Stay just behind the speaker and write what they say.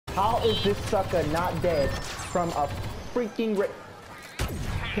How is this sucker not dead from a freaking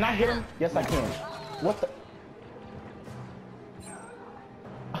Can I hit him? Yes, I can. What the?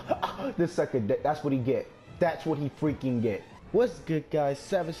 This sucker, that's what he get. That's what he freaking get. What's good, guys?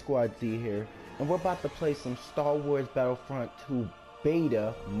 Savage Squad Z here, and we're about to play some Star Wars Battlefront 2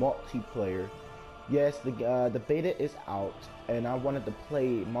 beta multiplayer. Yes, the beta is out, and I wanted to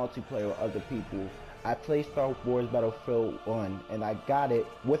play multiplayer with other people. I played Star Wars Battlefield 1, and I got it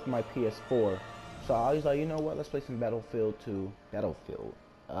with my PS4. So I was like, you know what? Let's play some Battlefield 2. Battlefield.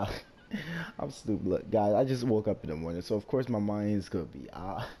 I'm stupid. Look, guys, I just woke up in the morning, so of course my mind is gonna be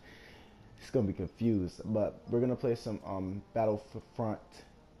it's gonna be confused. But we're gonna play some Battlefront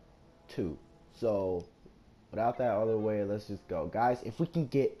 2. So without that other way, let's just go, guys. If we can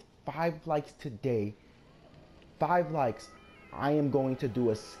get 5 likes today, 5 likes, I am going to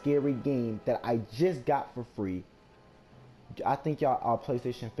do a scary game that I just got for free. I think y'all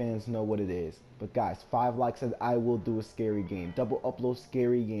PlayStation fans know what it is. But guys, 5 likes and I will do a scary game. Double upload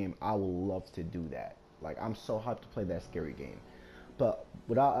scary game. I will love to do that. Like, I'm so hyped to play that scary game. But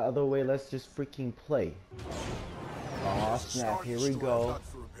without other way, let's just freaking play. Oh snap, here we go.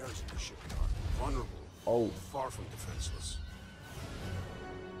 Oh. Far from defenseless.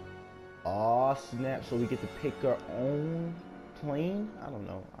 Oh snap, so we get to pick our own plane? I don't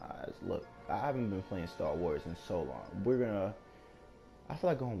know. Look, I haven't been playing Star Wars in so long. I feel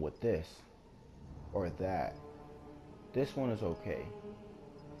like going with this or that. This one is okay.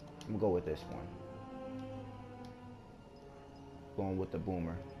 I'm gonna go with this one. Going with the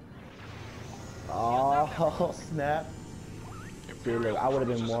boomer. Oh snap. See, look, I would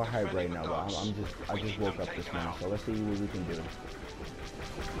have been more hyped right now, but I just woke up this morning, so let's see what we can do.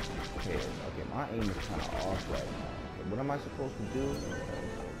 Okay, my aim is kind of off right now. Okay, what am I supposed to do?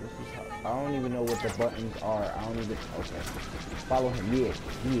 This is how, I don't even know what the buttons are. I don't even. Okay, follow him. Yeah.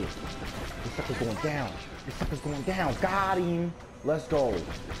 This sucker's going down. This sucker's going down. Got him. Let's go.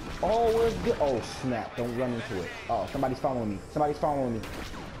 Oh, let's go. Oh snap! Don't run into it. Oh, somebody's following me. Somebody's following me.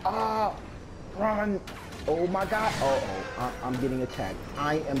 Run. Oh my god. I'm getting attacked.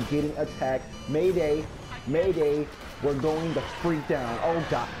 I am getting attacked. Mayday. Mayday. We're going to freak down. Oh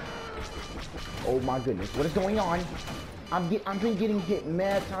god. Oh my goodness. What is going on? I've been getting hit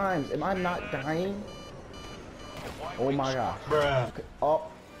mad times. Am I not dying? Oh my god. Okay. Oh,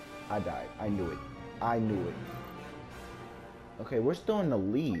 I died. I knew it. I knew it. Okay, we're still in the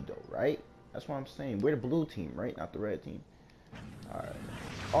lead though, right? That's what I'm saying. We're the blue team, right? Not the red team. Alright.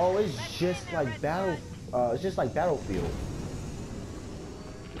 Oh, it's just like it's just like Battlefield.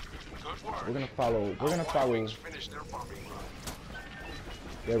 We're gonna follow.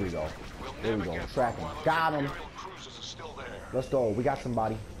 There we go. There we go. Track him. Got him. Let's go. We got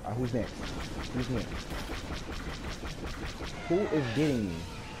somebody. Who's next? Who's next? Who is getting me?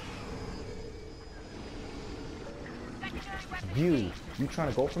 You trying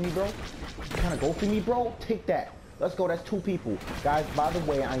to go for me, bro? You trying to go for me, bro? Take that. Let's go. That's 2 people. Guys, by the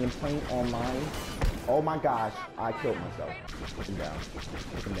way, I am playing online. Oh my gosh, I killed myself. Take him down.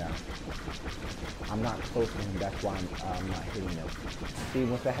 Take him down. I'm not close to him, that's why I'm not hitting him. See,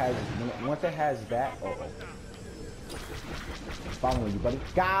 once it has that, following you, buddy.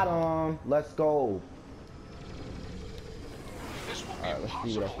 Got him. Let's go. Alright, let's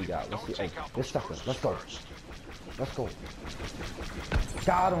see what else we got. Let's see. Oh, this sucker. Let's go. Let's go.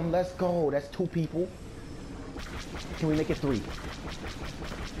 Got him. Let's go. That's 2 people. Can we make it 3?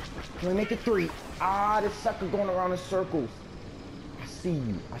 Can we make it 3? This sucker going around in circles. I see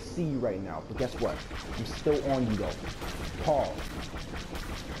you. I see you right now. But guess what? I'm still on you though. Pause.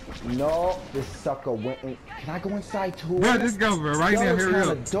 No, this sucker went in. Can I go inside too? Yeah, just go, bro. Right now, here we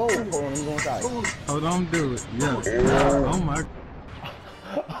go. Dope. Hold on, let me go inside. Oh, don't do it. Yeah. Oh my.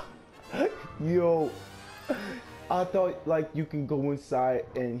 Yo, I thought like you can go inside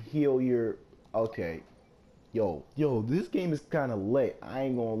and heal your. Okay. Yo, this game is kind of lit. I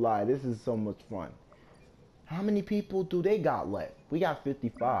ain't gonna lie. This is so much fun. How many people do they got left? We got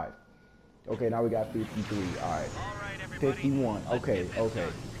 55. Okay, now we got 53. All right. 51. Okay. Okay,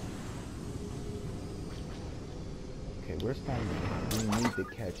 we're starting. We need to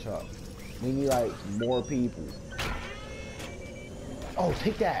catch up. We need like more people. Oh,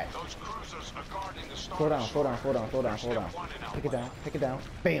 take that. Slow down. Take it down.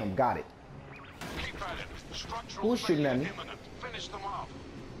 Bam, got it. Who's shooting at me?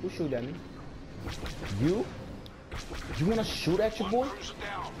 Who's shooting at me? You? You wanna shoot at your boy?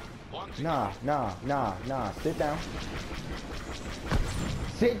 Nah. Sit down.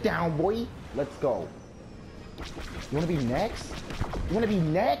 Sit down, boy. Let's go. You wanna be next?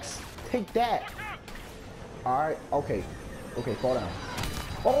 Take that. Alright, okay. Okay, fall down.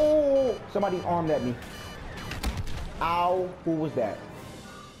 Oh, somebody armed at me. Ow, who was that?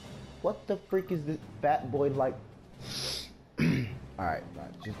 What the freak is this fat boy like? Alright,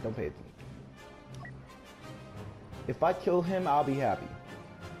 just don't pay attention. If I kill him, I'll be happy.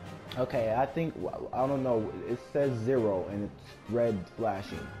 Okay, I think, I don't know, it says 0 and it's red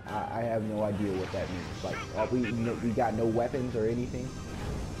flashing. I have no idea what that means. Like, we got no weapons or anything?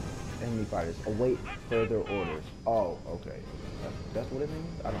 Enemy fighters, await further orders. Oh, okay. That's what it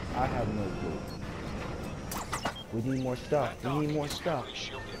means? I have no clue. We need more stuff. We need more stuff.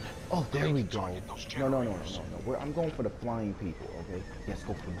 Oh, there we go. No. I'm going for the flying people, okay? Yes,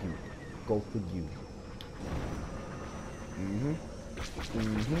 go for you. Go for you.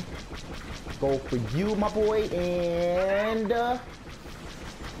 Go for you, my boy, and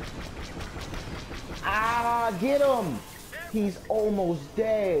get him! He's almost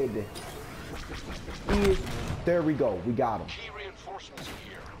dead. There we go. We got him.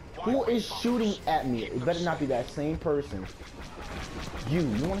 Who is shooting at me? It better not be that same person. You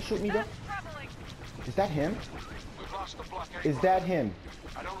want to shoot me though? Is that him? Is that him?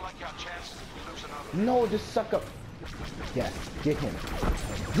 No, this sucker. Yes, get him.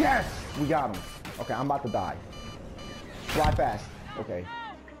 Yes, we got him. Okay, I'm about to die. Fly fast. Okay,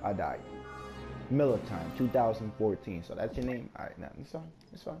 I died. Miller time, 2014. So that's your name? Alright, now it's fine.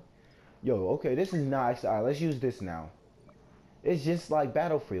 It's fine. Yo, okay, this is nice. Alright, let's use this now. It's just like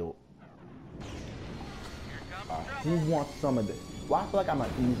Battlefield. Who wants some of this? Well, I feel like I'm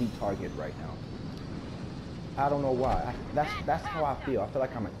an easy target right now. I don't know why. That's how I feel. I feel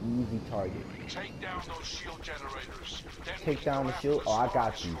like I'm an easy target. Take down those shield generators. Take down the shield? Oh, I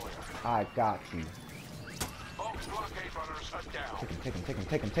got you. I got you. Take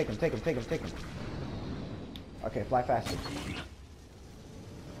him. Okay, fly faster.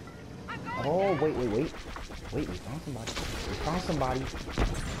 Oh, wait. Wait, we found somebody.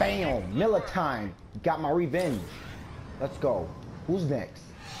 Bam! Miller time. Got my revenge. Let's go. Who's next?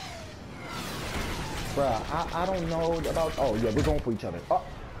 Bruh, I don't know about... Oh, yeah, we're going for each other. Oh!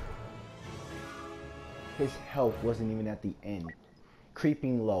 His health wasn't even at the end.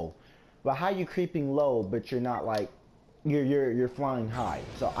 Creeping low. But how you creeping low, but you're not like... You're flying high.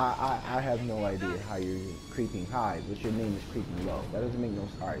 So I have no idea how you're creeping high, but your name is creeping low. That doesn't make no...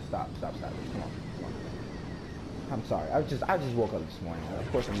 Alright, stop. Come on. I'm sorry. I just woke up this morning.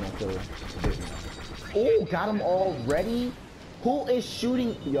 Of course I'm gonna feel busy. Oh, got him already? Who is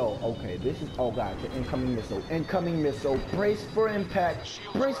shooting? Yo, okay, this is... Oh god, the incoming missile. Brace for impact.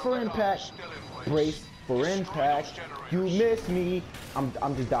 Brace for impact. You missed me.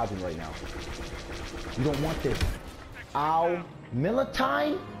 I'm just dodging right now. You don't want this. Ow. Miller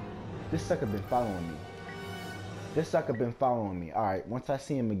time? This sucker been following me. Alright, once I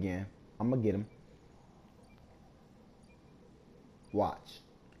see him again, I'm gonna get him. Watch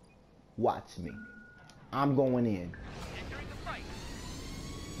me. I'm going in.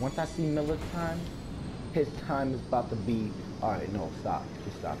 Once I see Miller's time, his time is about to be... Alright, no, stop.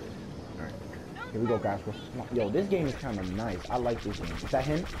 Just stop it. Alright. Here we go, guys. Yo, this game is kind of nice. I like this game. Is that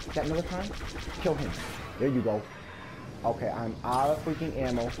him? Is that Miller time? Kill him. There you go. Okay, I'm out of freaking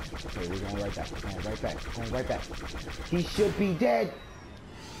ammo. Okay, we're going right back. He should be dead.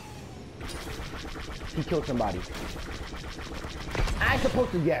 He killed somebody. I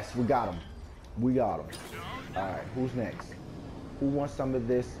supposed to... Yes, we got him. Alright, who's next? Who wants some of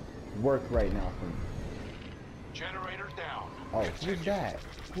this work right now for me? Generator down. Oh, who's that?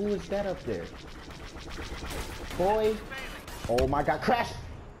 Who is that up there? Boy. Oh my god, crash!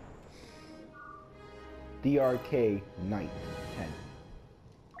 DRK Knight 10.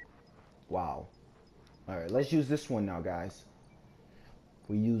 Wow. Alright, let's use this one now, guys.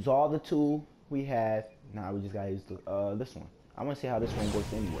 We use all the tool we have. Now we just gotta use this one. I want to see how this one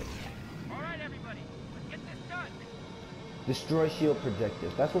works anyway. Alright, everybody. Let's get this done. Destroy shield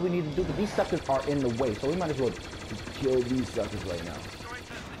projectors. That's what we need to do, but these suckers are in the way, so we might as well kill these suckers right now.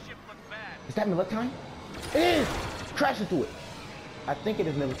 Is that Miller time? It is! Crash into it! I think it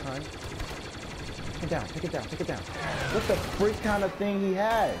is Miller time. Take it down. What the freak kind of thing he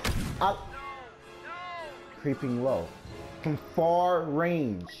has? No. Creeping low. From far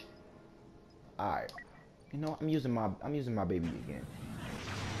range. Alright. You know, I'm using my baby again.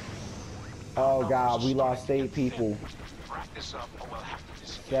 Oh god, we lost 8 people.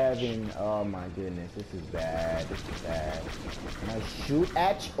 7. Oh my goodness, this is bad. Can I shoot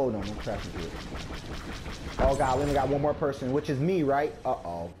at you? Oh no, I'm crashing into it. Oh god, we only got one more person, which is me, right?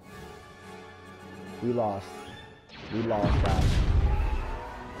 Uh-oh. We lost, guys.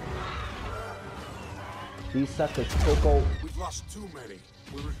 These suckers took over. We've lost too many.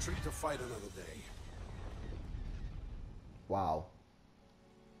 We'll retreat to fight another day. Wow.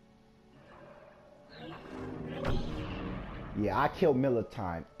 Yeah, I killed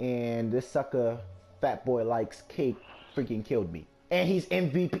Militime, and this sucker, fat boy likes cake, freaking killed me. And he's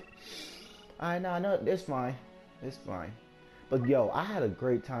MVP. I know, it's fine. It's fine. But yo, I had a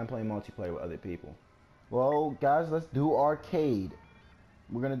great time playing multiplayer with other people. Well, guys, let's do arcade.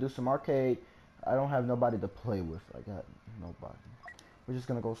 We're gonna do some arcade. I don't have nobody to play with. I got nobody. We're just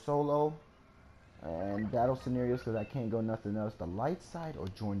gonna go solo and battle scenarios because I can't go nothing else. The light side or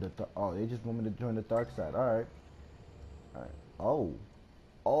join the oh, they just want me to join the dark side. All right. Oh,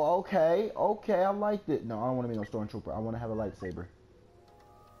 okay, I liked it. No, I don't want to be no stormtrooper. I want to have a lightsaber.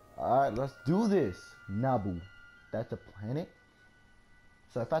 All right, let's do this. Naboo, that's a planet.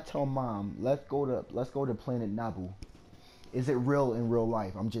 So if I tell mom, let's go to planet Naboo, is it real in real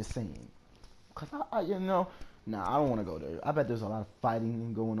life? I'm just saying, cause I you know, nah, I don't want to go there. I bet there's a lot of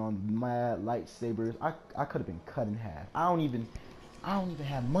fighting going on, mad lightsabers. I could have been cut in half. I don't even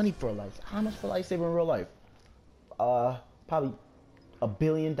have money for a lightsaber. How much for a lightsaber in real life? Probably $1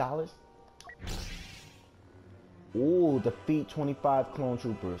 billion. Ooh, defeat 25 clone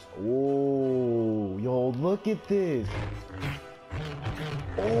troopers. Ooh, yo, look at this.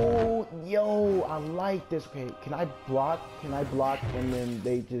 Oh, yo, I like this. Okay, can I block? And then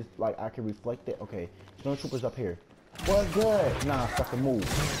they just, like, I can reflect it. Okay, stormtroopers up here. Well, good. Nah, sucker, move.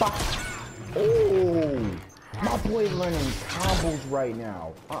 Oh, my boy learning combos right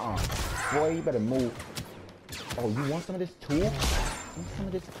now. Boy, you better move. Oh, you want some of this tool?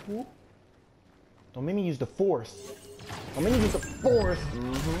 Don't make me use the force. Boy,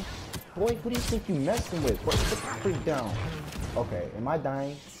 who do you think you messing with? Put the freak down. Okay, am I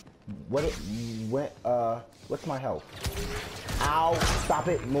dying? What's my health? Ow, stop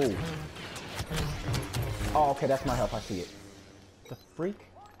it, move. Oh, okay, that's my health, I see it. The freak?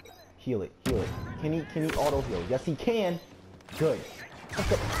 Heal it. Can he auto heal? Yes, he can. Good.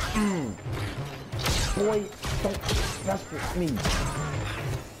 Boy, don't mess with me.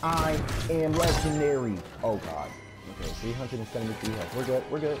 I am legendary. Oh god. Okay, 373 health.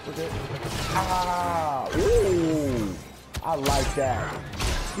 We're good. Ah! Ooh! I like that.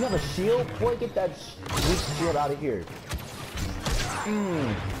 You have a shield? Boy, get that weak shield out of here. I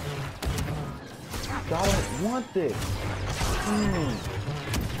don't want this.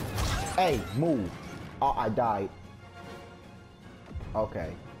 Hey, move. Oh, I died.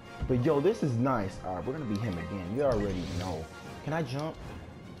 Okay. But yo, this is nice. Alright, we're gonna be him again. You already know. Can I jump?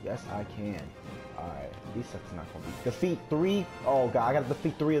 Yes, I can. Alright, these sucks are not gonna be. Defeat 3. Oh god, I gotta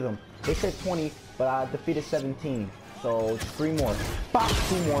defeat 3 of them. They said 20, but I defeated 17. So 3 more. Bop,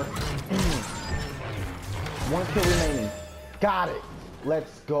 2 more. 1 kill remaining. Got it.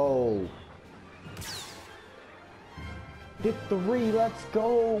 Let's go. Did 3. Let's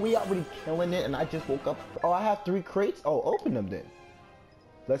go. We already killing it, and I just woke up. Oh, I have 3 crates. Oh, open them then.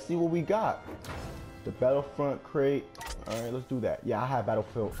 Let's see what we got. The Battlefront crate. All right, let's do that. Yeah, I have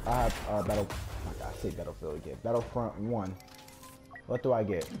Battlefield. I have oh my God, I say Battlefield again. Battlefront 1. What do I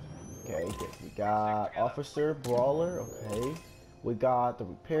get? Okay, we got Officer Brawler. Okay, we got the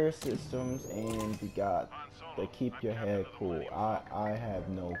repair systems, and we got the keep your head cool. I have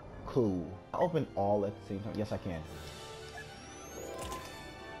no clue. I open all at the same time. Yes, I can.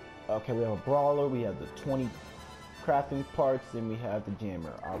 Okay, we have a Brawler. We have the 20 crafting parts, and we have the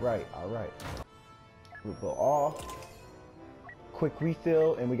jammer. All right. Refill off. Quick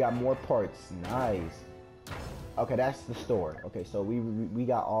refill, and we got more parts. Nice. Okay, that's the store. Okay, so we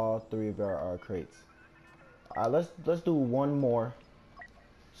got all 3 of our crates. Let's do one more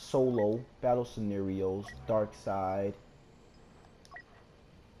solo battle scenarios. Dark side.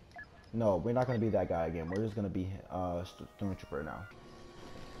 No, we're not gonna be that guy again. We're just gonna be stormtrooper now.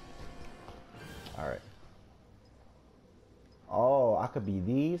 All right. Oh, I could be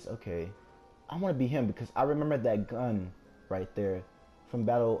these. Okay, I want to be him because I remember that gun right there from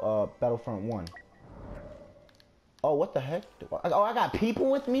Battlefront 1. Oh, what the heck? Oh, I got people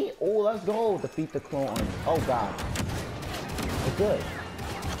with me? Oh, let's go. Defeat the clone army. Oh, God. We're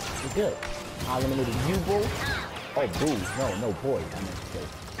good. I eliminated U-boat. Oh, boo. No, boy. Okay.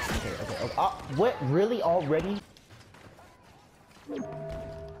 What? Really? Already?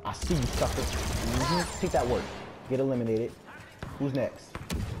 I see you, sucker. Take that work. Get eliminated. Who's next?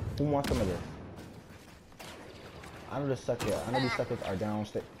 Who wants some of this? I know this sucker. I know these suckers are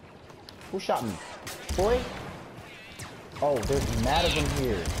downstairs. Who shot me? Boy? Oh, there's mad of them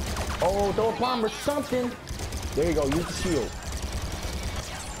here. Oh, throw a bomb or something. There you go. Use the shield.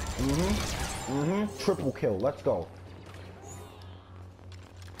 Triple kill. Let's go.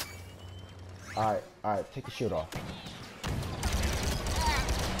 Alright. Take the shield off.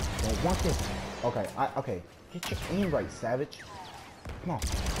 Don't want this. Okay. Okay. Get your aim right, savage. Come on.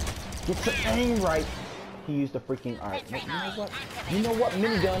 Get your aim right. He used the freaking. Alright, you know what? You know what?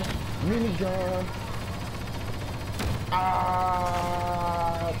 Minigun. Minigun.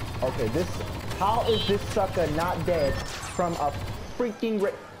 Ah. Okay, this. How is this sucker not dead from a freaking.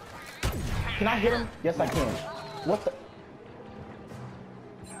 Can I hit him? Yes, I can. What the?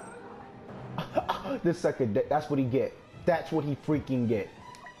 This sucker. That's what he get. That's what he freaking get.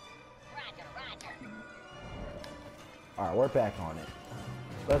 Alright, we're back on it.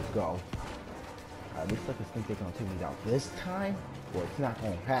 Let's go. Alright, this sucker's gonna take me out this time, or it's not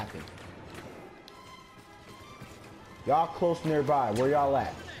gonna happen. Y'all close nearby. Where y'all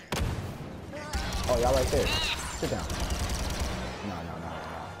at? Oh, y'all right there. Sit down.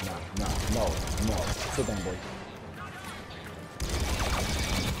 No. Sit down, boy.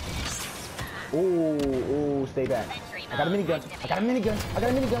 Ooh, stay back. I got a minigun.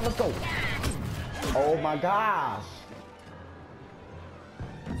 Let's go. Oh my gosh.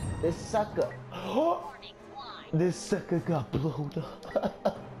 This sucker. This sucker got blown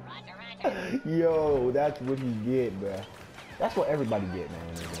up. Yo, that's what he get, bruh. That's what everybody get,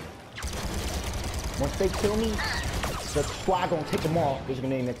 man. Once they kill me, the squad gonna take them off. There's a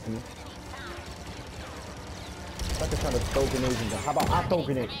grenade next to me. Sucker trying to throw grenades in there. How about I throw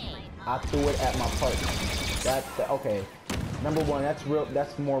grenades? I threw it at my partner. That's okay. Number one, that's real.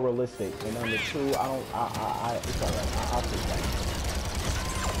 That's more realistic. And number two, it's alright. I'll take that.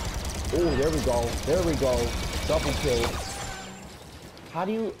 Oh, there we go. Double kill. How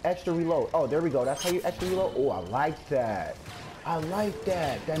do you extra reload? Oh, there we go. That's how you extra reload. Oh, I like that.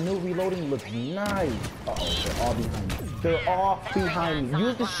 That new reloading looks nice. Uh-oh, they're all behind me.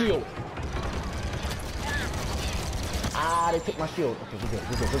 Use the shield. Ah, they took my shield. Okay,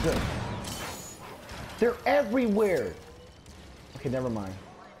 we're good. They're everywhere. Okay, never mind.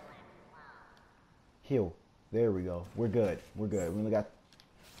 Heal. There we go. We're good.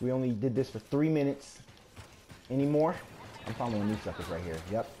 We only did this for 3 minutes. Any more? I'm following these suckers right here.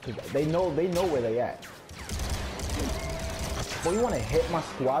 Yep. Cause they know where they at. Boy, you wanna hit my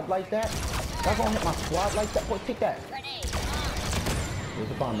squad like that? Y'all gonna hit my squad like that? Boy, take that. There's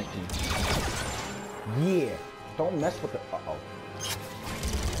a bomb next to me. Yeah. Don't mess with the. Uh-oh.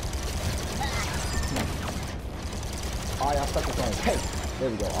 All y'all suckers on. Hey! There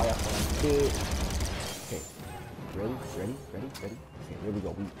we go. All y'all suckers. Okay. Ready? Okay, here we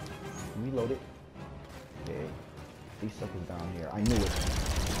go. We reload it. Okay. These suckers down here. I knew it.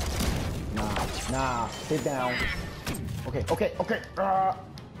 Nah. Sit down. Okay.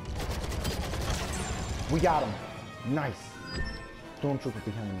 We got him. Nice. Stormtrooper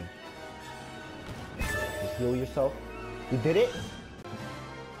behind me. Just heal yourself. We did it.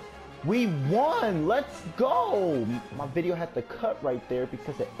 We won. Let's go. My video had to cut right there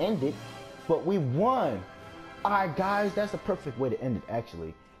because it ended, but we won. All right, guys, that's the perfect way to end it,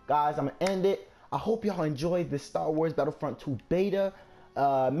 actually. Guys, I'm gonna end it. I hope y'all enjoyed this Star Wars Battlefront 2 beta.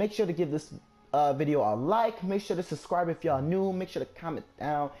 Make sure to give this video a like. Make sure to subscribe if y'all new. Make sure to comment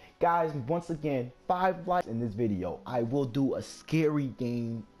down. Guys, once again, 5 likes in this video. I will do a scary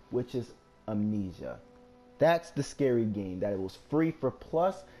game, which is Amnesia. That's the scary game that it was free for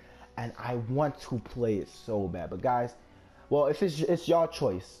Plus, and I want to play it so bad. But guys, well, if it's y'all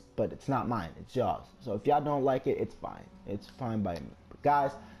choice, but it's not mine. It's y'all's. So if y'all don't like it, it's fine. It's fine by me. But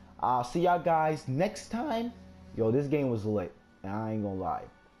guys, I'll see y'all guys next time. Yo, this game was lit. I ain't gonna lie.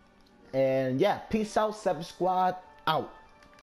 And yeah, peace out, 7 Squad out.